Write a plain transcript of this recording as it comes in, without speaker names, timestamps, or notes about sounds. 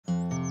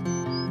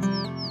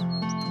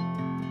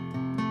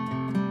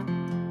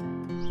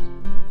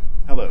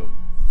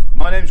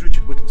My name's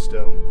Richard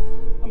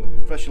Whittlestone. I'm a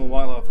professional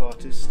wildlife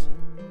artist,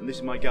 and this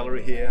is my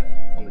gallery here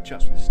on the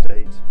Chatsworth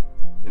Estate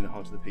in the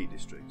heart of the Peak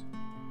District.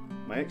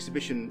 My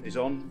exhibition is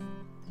on.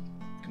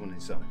 Come on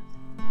inside.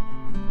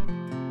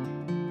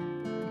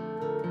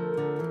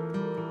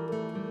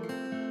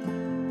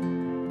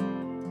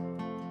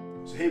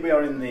 So here we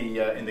are in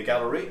the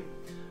gallery.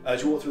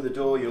 As you walk through the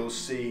door, you'll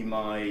see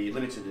my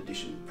limited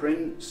edition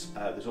prints.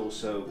 There's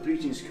also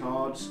greetings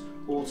cards,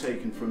 all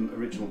taken from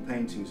original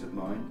paintings of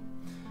mine.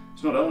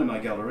 It's not only my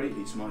gallery,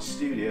 it's my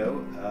studio,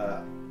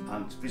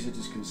 and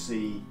visitors can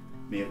see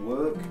me at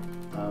work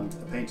and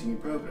a painting in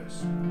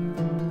progress.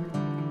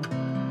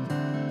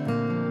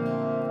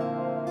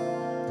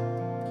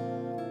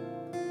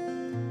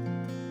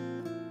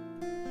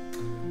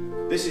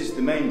 This is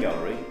the main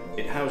gallery.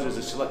 It houses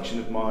a selection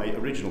of my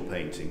original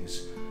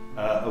paintings,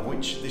 of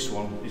which this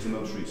one is the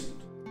most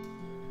recent.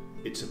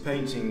 It's a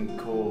painting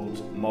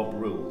called Mob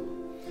Rule,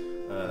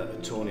 a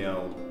tawny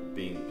owl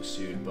being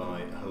pursued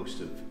by a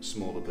host of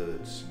smaller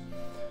birds.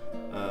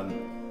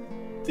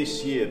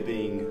 This year,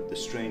 being the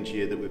strange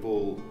year that we've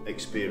all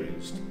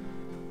experienced,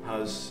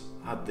 has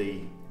had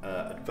the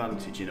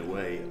advantage in a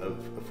way of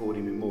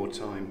affording me more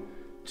time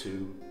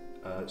to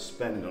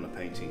spend on a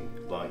painting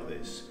like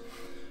this.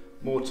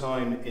 More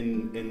time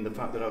in the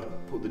fact that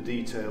I've put the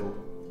detail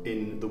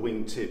in the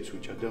wing tips,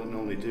 which I don't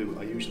normally do.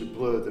 I usually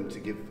blur them to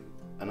give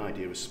an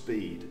idea of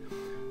speed,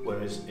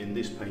 whereas in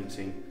this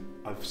painting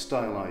I've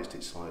stylised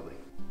it slightly.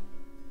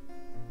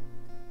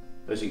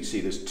 As you can see,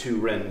 there's two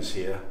wrens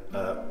here,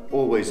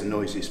 always the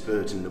noisiest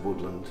birds in the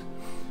woodland.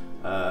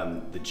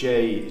 The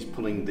jay is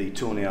pulling the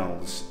tawny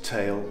owl's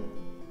tail.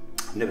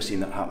 I've never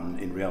seen that happen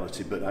in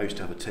reality, but I used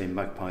to have a tame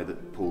magpie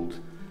that pulled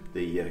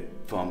the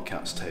farm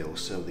cat's tail,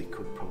 so they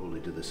could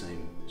probably do the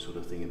same sort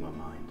of thing in my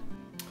mind.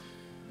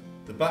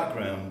 The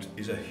background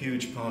is a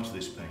huge part of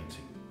this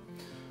painting.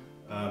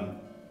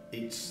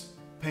 It's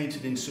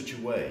painted in such a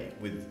way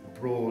with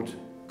broad,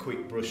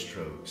 quick brush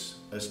strokes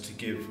as to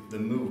give the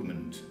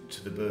movement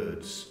to the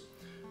birds,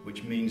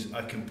 which means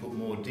I can put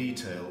more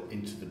detail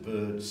into the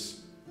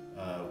birds'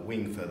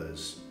 wing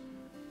feathers.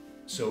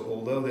 So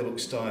although they look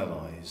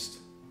stylised,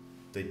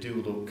 they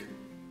do look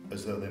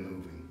as though they're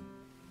moving.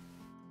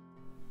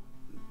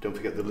 Don't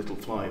forget the little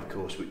fly, of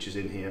course, which is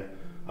in here.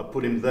 I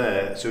put him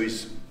there so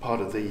he's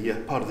part of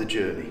the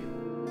journey.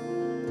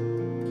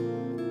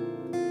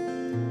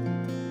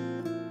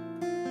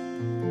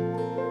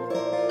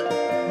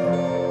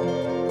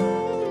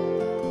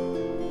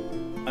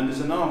 And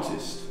as an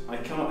artist, I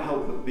cannot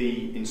help but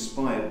be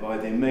inspired by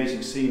the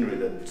amazing scenery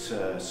that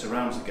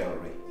surrounds the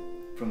gallery,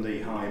 from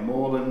the high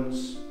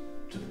moorlands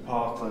to the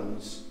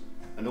parklands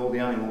and all the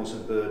animals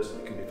and birds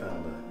that can be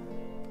found there.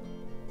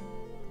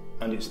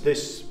 And it's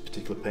this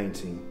particular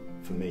painting,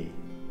 for me,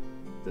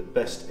 that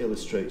best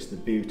illustrates the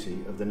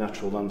beauty of the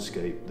natural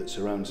landscape that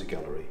surrounds the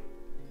gallery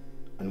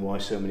and why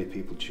so many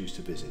people choose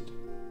to visit.